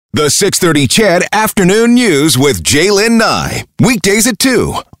The 6:30 CHED Afternoon News with Jaylen Nye. Weekdays at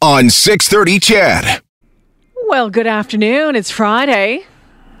 2 on 6:30 CHED. Well, good afternoon. It's Friday.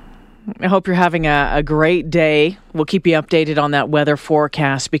 I hope you're having a great day. We'll keep you updated on that weather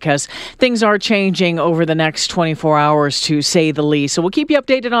forecast because things are changing over the next 24 hours, to say the least. So we'll keep you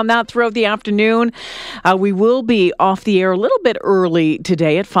updated on that throughout the afternoon. We will be off the air a little bit early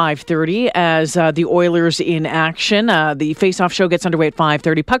today at 5:30 as the Oilers in action. The face-off show gets underway at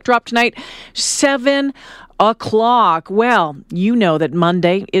 5:30. Puck drop tonight, 7 o'clock. Well, you know that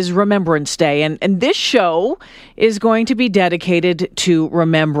Monday is Remembrance Day, and this show is going to be dedicated to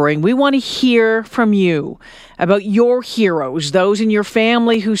remembering. We want to hear from you about your heroes, those in your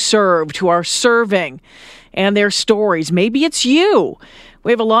family who served, who are serving, and their stories. Maybe it's you.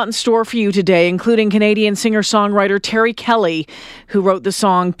 We have a lot in store for you today, including Canadian singer-songwriter Terry Kelly, who wrote the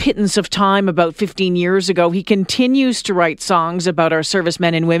song Pittance of Time about 15 years ago. He continues to write songs about our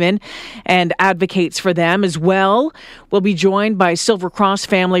servicemen and women and advocates for them as well. We'll be joined by Silver Cross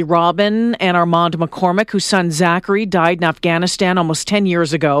family Robin and Armand McCormick, whose son Zachary died in Afghanistan almost 10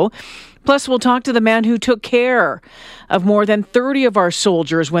 years ago. Plus, we'll talk to the man who took care of more than 30 of our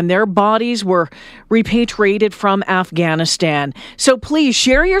soldiers when their bodies were repatriated from Afghanistan. So please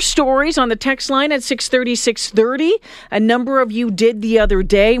share your stories on the text line at 630-630. A number of you did the other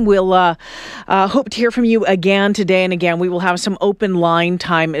day. We'll hope to hear from you again today. And again, we will have some open line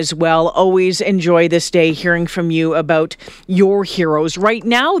time as well. Always enjoy this day hearing from you about your heroes. Right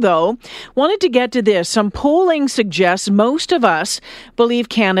now, though, wanted to get to this. Some polling suggests most of us believe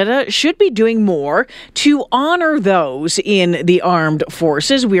Canada should be doing more to honor those in the armed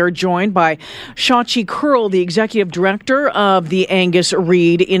forces. We are joined by Shachi Kurl, the executive director of the Angus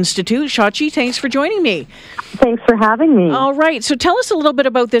Reid Institute. Shachi, thanks for joining me. Thanks for having me. All right, so tell us a little bit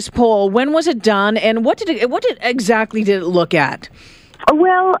about this poll. When was it done, and what exactly did it look at?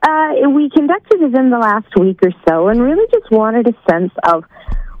 Well, we conducted it in the last week or so, and really just wanted a sense of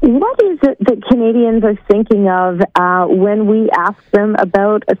what is it that Canadians are thinking of when we ask them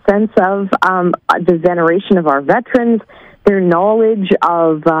about a sense of the veneration of our veterans, their knowledge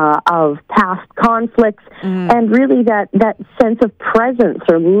of past conflicts, and really that sense of presence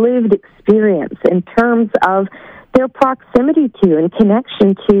or lived experience in terms of their proximity to and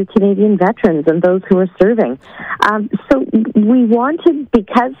connection to Canadian veterans and those who are serving. So we wanted,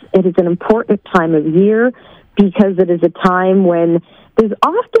 because it is an important time of year, because it is a time when there's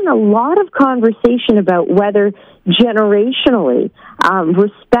often a lot of conversation about whether generationally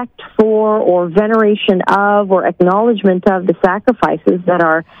respect for or veneration of or acknowledgement of the sacrifices that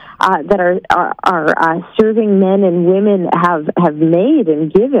our serving men and women have made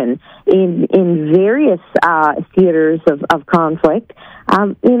and given in various theaters of conflict.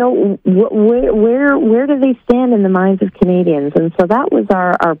 Where do they stand in the minds of Canadians? And so that was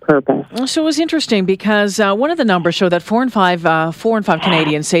our purpose. So it was interesting because one of the numbers show that 4 in 5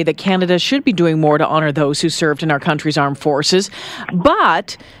 Canadians say that Canada should be doing more to honor those who served in our country's armed forces,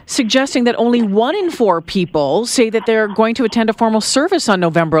 but suggesting that only 1 in 4 people say that they're going to attend a formal service on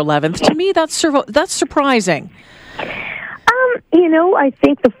November 11th. To me, that's surprising. I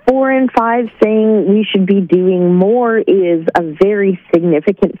think the 4 in 5 saying we should be doing more is a very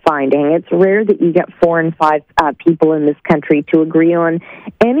significant finding. It's rare that you get 4 in 5 people in this country to agree on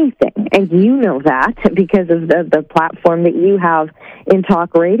anything, and you know that because of the platform that you have in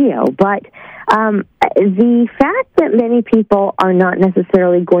talk radio. But the fact that many people are not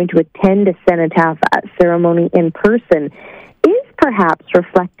necessarily going to attend a cenotaph ceremony in person is perhaps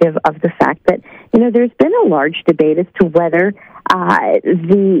reflective of the fact that, there's been a large debate as to whether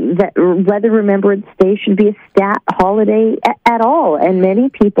whether Remembrance Day should be a stat holiday at all. And many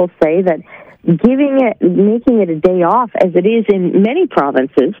people say that making it a day off, as it is in many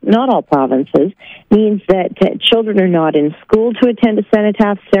provinces, not all provinces, means that children are not in school to attend a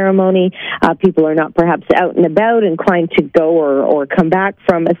cenotaph ceremony. People are not perhaps out and about, inclined to go or come back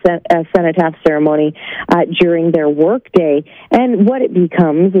from a cenotaph ceremony during their work day. And what it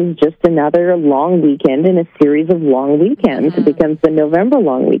becomes is just another long weekend in a series of long weekends. It becomes the November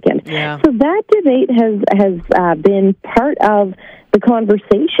long weekend. Yeah. So that debate has been part of the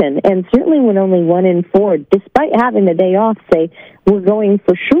conversation, and certainly when only 1 in 4, despite having the day off, say we're going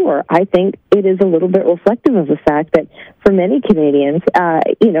for sure, I think it is a little bit reflective of the fact that for many Canadians,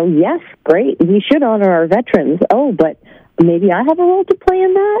 yes, great, we should honor our veterans. Oh, but maybe I have a role to play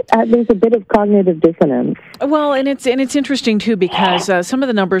in that. There's a bit of cognitive dissonance. Well, and it's interesting too because some of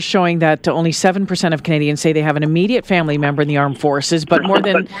the numbers showing that only 7% of Canadians say they have an immediate family member in the armed forces, but more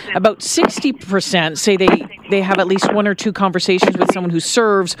than about 60% say they they have at least one or two conversations with someone who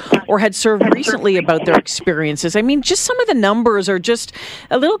serves or had served recently about their experiences. I mean, just some of the numbers are just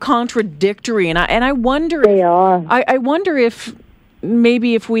a little contradictory, and I wonder. They are. I wonder if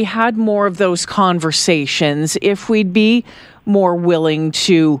maybe if we had more of those conversations, if we'd be more willing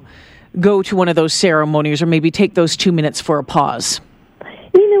to go to one of those ceremonies or maybe take those 2 minutes for a pause.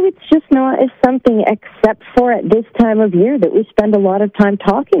 It's just not something except for at this time of year that we spend a lot of time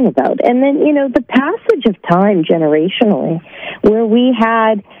talking about. And then, the passage of time generationally, where we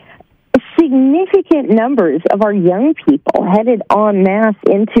had significant numbers of our young people headed en masse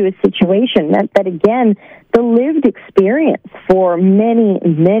into a situation that again, the lived experience for many,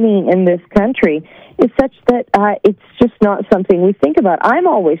 many in this country is such that it's just not something we think about. I'm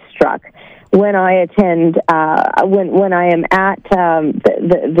always struck when I attend, when I am at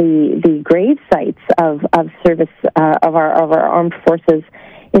the grave sites of service of our armed forces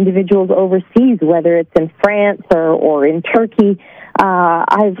individuals overseas, whether it's in France or in Turkey.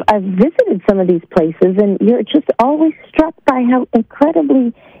 I've visited some of these places, and you're just always struck by how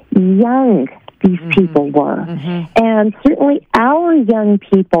incredibly young these people were, and certainly our young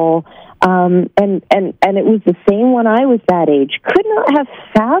people. And it was the same when I was that age. Could not have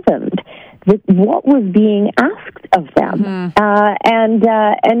fathomed what was being asked of them,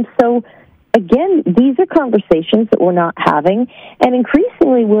 and so. Again, these are conversations that we're not having, and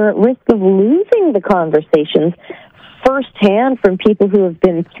increasingly we're at risk of losing the conversations firsthand from people who have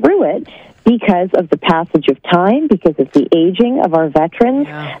been through it because of the passage of time, because of the aging of our veterans.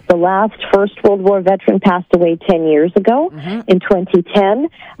 Yeah. The last First World War veteran passed away 10 years ago in 2010,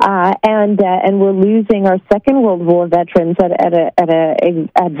 and we're losing our Second World War veterans at a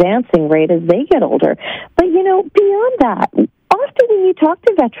advancing rate as they get older. But, beyond that, often when you talk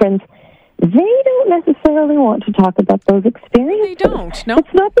to veterans, they don't necessarily want to talk about those experiences. They don't, no.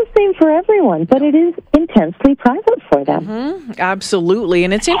 It's not the same for everyone, but it is intensely private for them. Absolutely.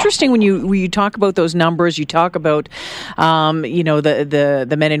 And it's interesting when you talk about those numbers, you talk about,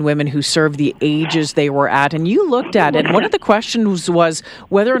 the men and women who served, the ages they were at, and you looked at it, and one of the questions was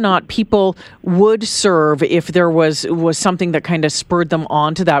whether or not people would serve if there was something that kind of spurred them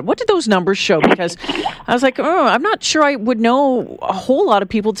on to that. What did those numbers show? Because I was like, I'm not sure I would know a whole lot of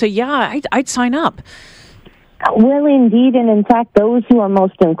people to say, yeah, I'd sign up. Well, indeed, and in fact, those who are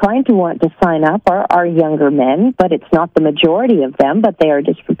most inclined to want to sign up are younger men, but it's not the majority of them, but they are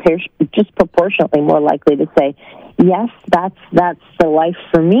disproportionately more likely to say, yes, that's the life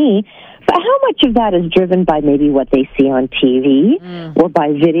for me. But how much of that is driven by maybe what they see on TV or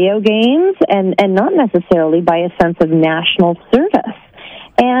by video games and not necessarily by a sense of national service?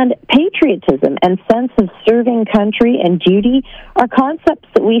 And patriotism and sense of serving country and duty are concepts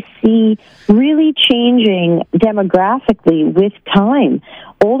that we see really changing demographically with time.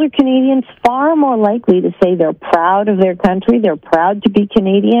 Older Canadians far more likely to say they're proud of their country, they're proud to be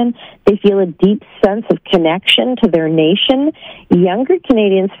Canadian, they feel a deep sense of connection to their nation. Younger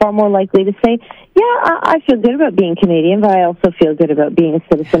Canadians far more likely to say, yeah, I feel good about being Canadian, but I also feel good about being a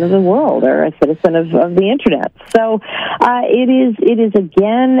citizen of the world or a citizen of the Internet. So it is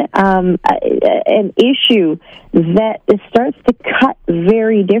again an issue that starts to cut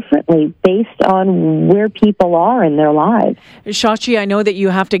very differently based on where people are in their lives. Shachi, I know that you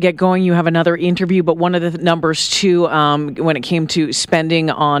have to get going. You have another interview, but one of the numbers too, when it came to spending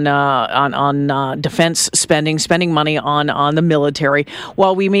on defense spending money on the military.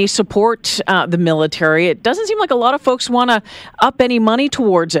 While we may support the military, it doesn't seem like a lot of folks want to up any money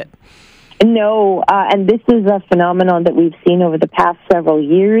towards it. No, and this is a phenomenon that we've seen over the past several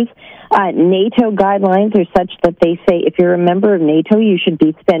years. NATO guidelines are such that they say if you're a member of NATO, you should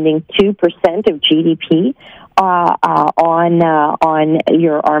be spending 2% of GDP on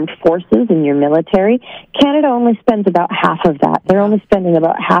your armed forces and your military. Canada only spends about half of that. They're only spending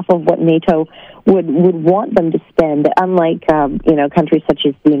about half of what NATO would want them to spend, unlike countries such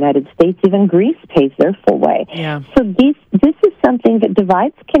as the United States. Even Greece pays their full way. Yeah. So this is something that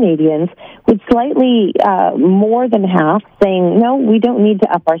divides Canadians, with slightly more than half saying, no, we don't need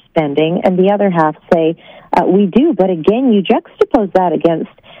to up our spending, and the other half say, we do. But again, you juxtapose that against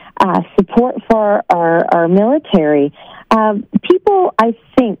support for our military. People, I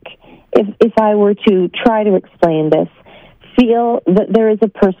think, if I were to try to explain this, feel that there is a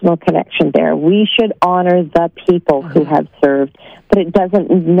personal connection there. We should honor the people who have served, but it doesn't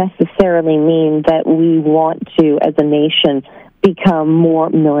necessarily mean that we want to, as a nation, become more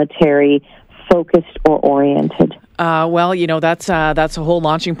military focused or oriented. That's a whole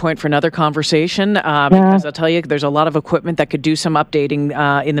launching point for another conversation, because I'll tell you, there's a lot of equipment that could do some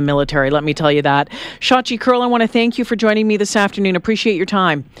updating in the military. Let me tell you that. Shachi Kurl, I want to thank you for joining me this afternoon. Appreciate your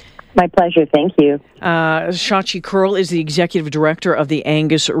time. My pleasure. Thank you. Shachi Kurl is the executive director of the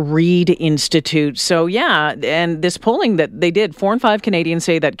Angus Reid Institute. So, yeah, and this polling that they did, 4 in 5 Canadians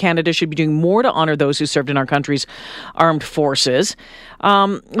say that Canada should be doing more to honor those who served in our country's armed forces.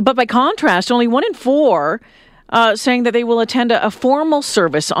 But by contrast, only 1 in 4 saying that they will attend a formal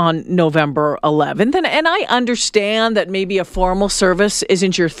service on November 11th. And I understand that maybe a formal service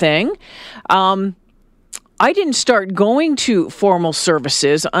isn't your thing. I didn't start going to formal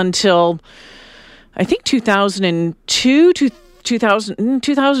services until, I think,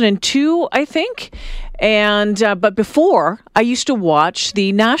 2002, I think. But before, I used to watch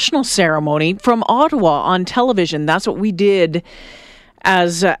the national ceremony from Ottawa on television. That's what we did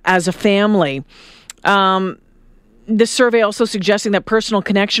as a family. The survey also suggesting that personal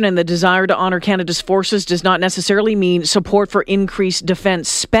connection and the desire to honor Canada's forces does not necessarily mean support for increased defense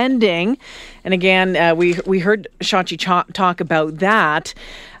spending. And again, we heard Shachi talk about that.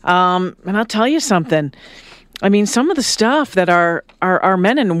 And I'll tell you something. I mean, some of the stuff that our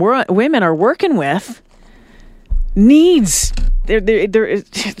men and women are working with needs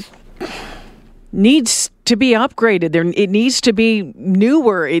to be upgraded. It needs to be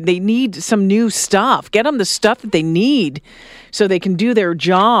newer. They need some new stuff. Get them the stuff that they need so they can do their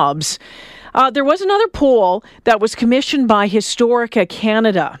jobs. There was another poll that was commissioned by Historica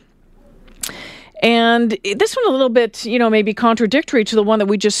Canada. And this one a little bit, maybe contradictory to the one that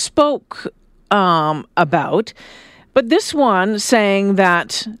we just spoke about. But this one saying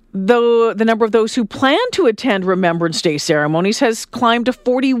that the number of those who plan to attend Remembrance Day ceremonies has climbed to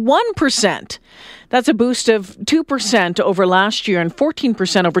 41%. That's a boost of 2% over last year and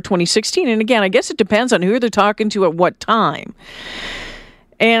 14% over 2016. And again, I guess it depends on who they're talking to at what time.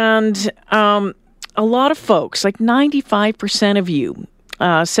 And a lot of folks, like 95% of you,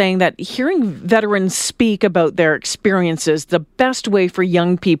 saying that hearing veterans speak about their experiences, the best way for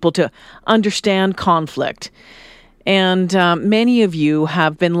young people to understand conflict. And many of you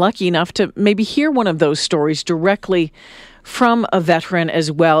have been lucky enough to maybe hear one of those stories directly from a veteran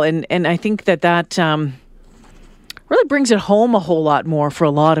as well. And I think that really brings it home a whole lot more for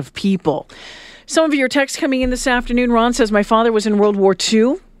a lot of people. Some of your texts coming in this afternoon. Ron says, my father was in World War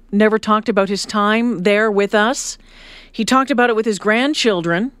II, never talked about his time there with us. He talked about it with his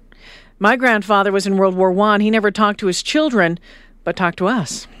grandchildren. My grandfather was in World War I. He never talked to his children, but talked to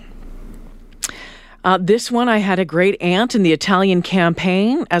us. This one, I had a great aunt in the Italian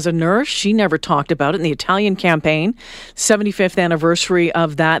campaign as a nurse. She never talked about it in the Italian campaign. 75th anniversary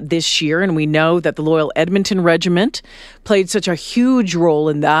of that this year. And we know that the Loyal Edmonton Regiment played such a huge role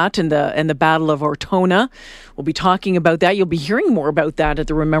in that, in the Battle of Ortona. We'll be talking about that. You'll be hearing more about that at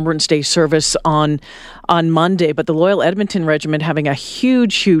the Remembrance Day service on Monday. But the Loyal Edmonton Regiment having a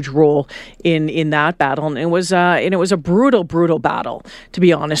huge role in that battle. And it was a brutal battle, to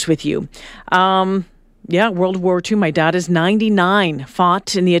be honest with you. Yeah, World War II. My dad is 99,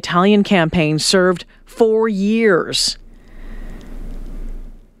 fought in the Italian campaign, served 4 years.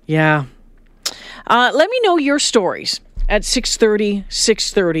 Yeah. Let me know your stories at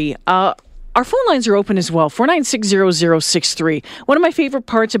 630. Our phone lines are open as well, 496-0063. One of my favorite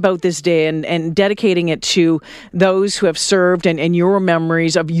parts about this day and dedicating it to those who have served and your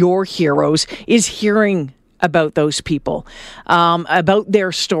memories of your heroes is hearing about those people, about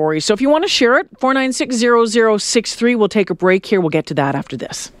their stories. So if you want to share it, 496-0063. We'll take a break here. We'll get to that after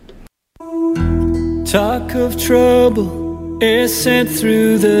this. Talk of trouble is sent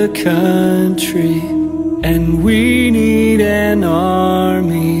through the country, and we need an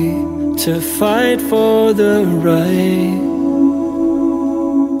army to fight for the right.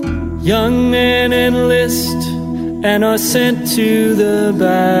 Young men enlist and are sent to the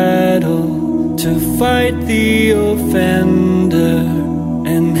battle to fight the offender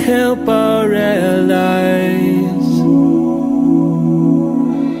and help our allies.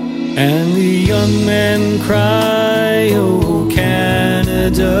 And the young men cry, "Oh,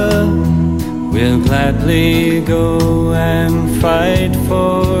 Canada, we'll gladly go and fight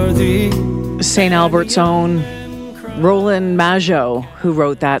for thee." St. Albert's own Roland Mageau, who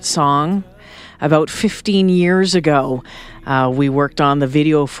wrote that song about 15 years ago. We worked on the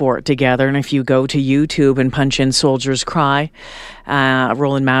video for it together, and if you go to YouTube and punch in Soldiers Cry,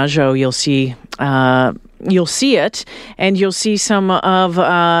 Roland Mageau, you'll see it, and you'll see some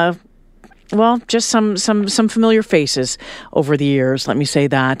of just some familiar faces over the years. Let me say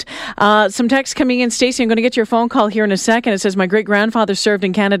that. Some text coming in. Stacey, I'm going to get your phone call here in a second. It says, my great-grandfather served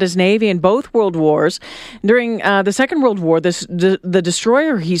in Canada's Navy in both World Wars. During the Second World War, the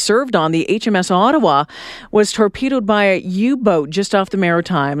destroyer he served on, the HMS Ottawa, was torpedoed by a U-boat just off the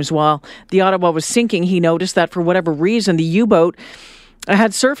Maritimes. While the Ottawa was sinking, he noticed that for whatever reason, the U-boat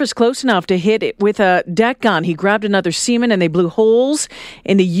had surfaced close enough to hit it with a deck gun. He grabbed another seaman and they blew holes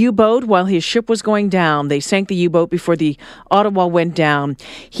in the U-boat while his ship was going down. They sank the U-boat before the Ottawa went down.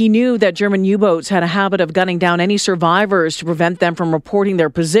 He knew that German U-boats had a habit of gunning down any survivors to prevent them from reporting their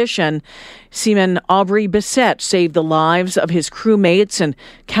position. Seaman Aubrey Bissett saved the lives of his crewmates and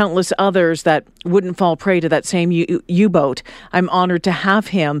countless others that wouldn't fall prey to that same U-boat. I'm honored to have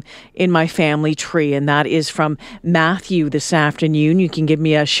him in my family tree. And that is from Matthew this afternoon. You can give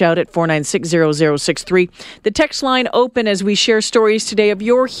me a shout at 496-0063. The text line open as we share stories today of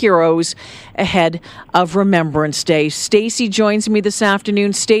your heroes ahead of Remembrance Day. Stacy joins me this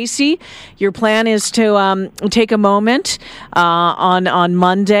afternoon. Stacy, your plan is to take a moment on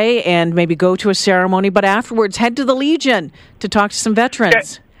Monday and maybe go to a ceremony, but afterwards head to the Legion to talk to some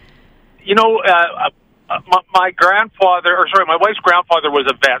veterans. You know, my wife's grandfather was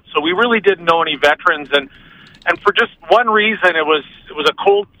a vet, so we really didn't know any veterans, and for just one reason, it was a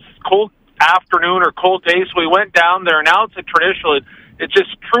cold afternoon or cold day, so we went down there. Now it's a tradition. It's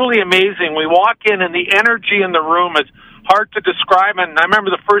just truly amazing. We walk in, and the energy in the room is hard to describe. And I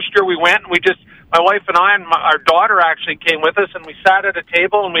remember the first year we went, and my wife and I and our daughter actually came with us, and we sat at a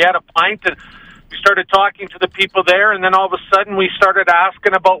table and we had a pint, and we started talking to the people there, and then all of a sudden we started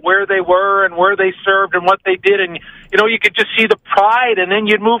asking about where they were and where they served and what they did, and you could just see the pride, and then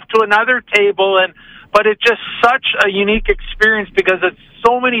you'd move to another table, but it's just such a unique experience because it's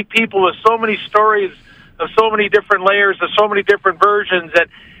so many people with so many stories of so many different layers, of so many different versions,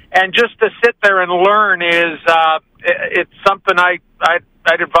 and just to sit there and learn is it's something I'd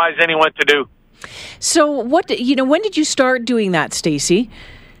advise anyone to do. So when did you start doing that, Stacy?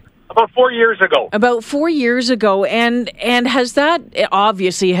 About 4 years ago. About 4 years ago, and has that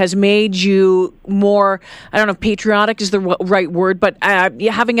obviously has made you more, I don't know if patriotic is the right word, but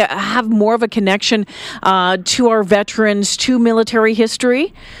have more of a connection to our veterans, to military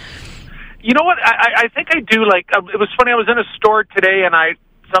history? You know what? I think I do. Like, it was funny. I was in a store today, and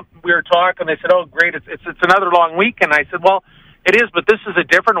we were talking. They said, "Oh, great! It's another long weekend." I said, "Well, it is, but this is a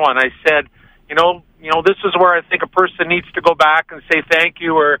different one." I said, this is where I think a person needs to go back and say thank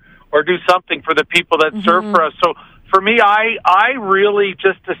you or do something for the people that serve for us. So for me, I really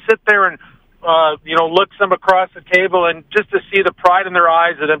just to sit there and, look them across the table and just to see the pride in their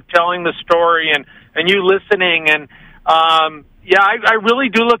eyes of them telling the story and you listening. And, I really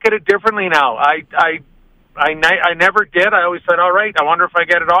do look at it differently now. I never did. I always said, all right, I wonder if I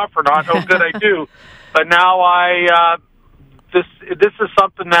get it off or not. Oh, good, I do. But now this is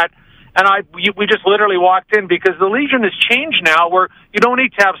something that, and we just literally walked in because the Legion has changed now where you don't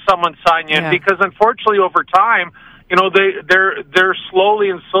need to have someone sign you in because unfortunately over time, they're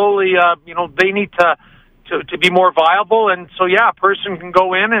slowly, they need to be more viable. And so, a person can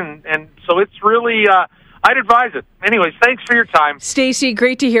go in and so it's really, I'd advise it. Anyways, thanks for your time. Stacy,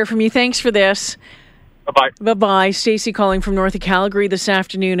 great to hear from you. Thanks for this. Bye-bye. Bye-bye. Stacy calling from north of Calgary this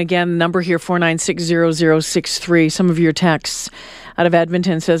afternoon. Again, number here, 496-0063. Some of your texts out of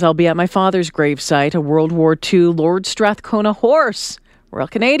Edmonton says, I'll be at my father's gravesite, a World War II Lord Strathcona horse. Royal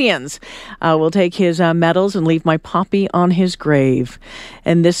Canadians will take his medals and leave my poppy on his grave.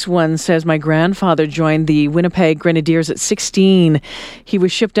 And this one says, my grandfather joined the Winnipeg Grenadiers at 16. He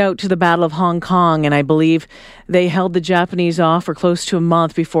was shipped out to the Battle of Hong Kong, and I believe they held the Japanese off for close to a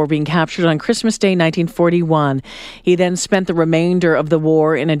month before being captured on Christmas Day, 1941. He then spent the remainder of the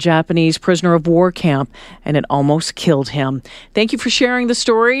war in a Japanese prisoner of war camp, and it almost killed him. Thank you for sharing the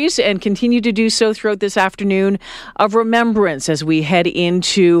stories, and continue to do so throughout this afternoon of remembrance as we head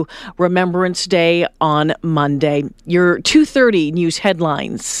into Remembrance Day on Monday. Your 2:30 news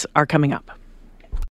headlines are coming up.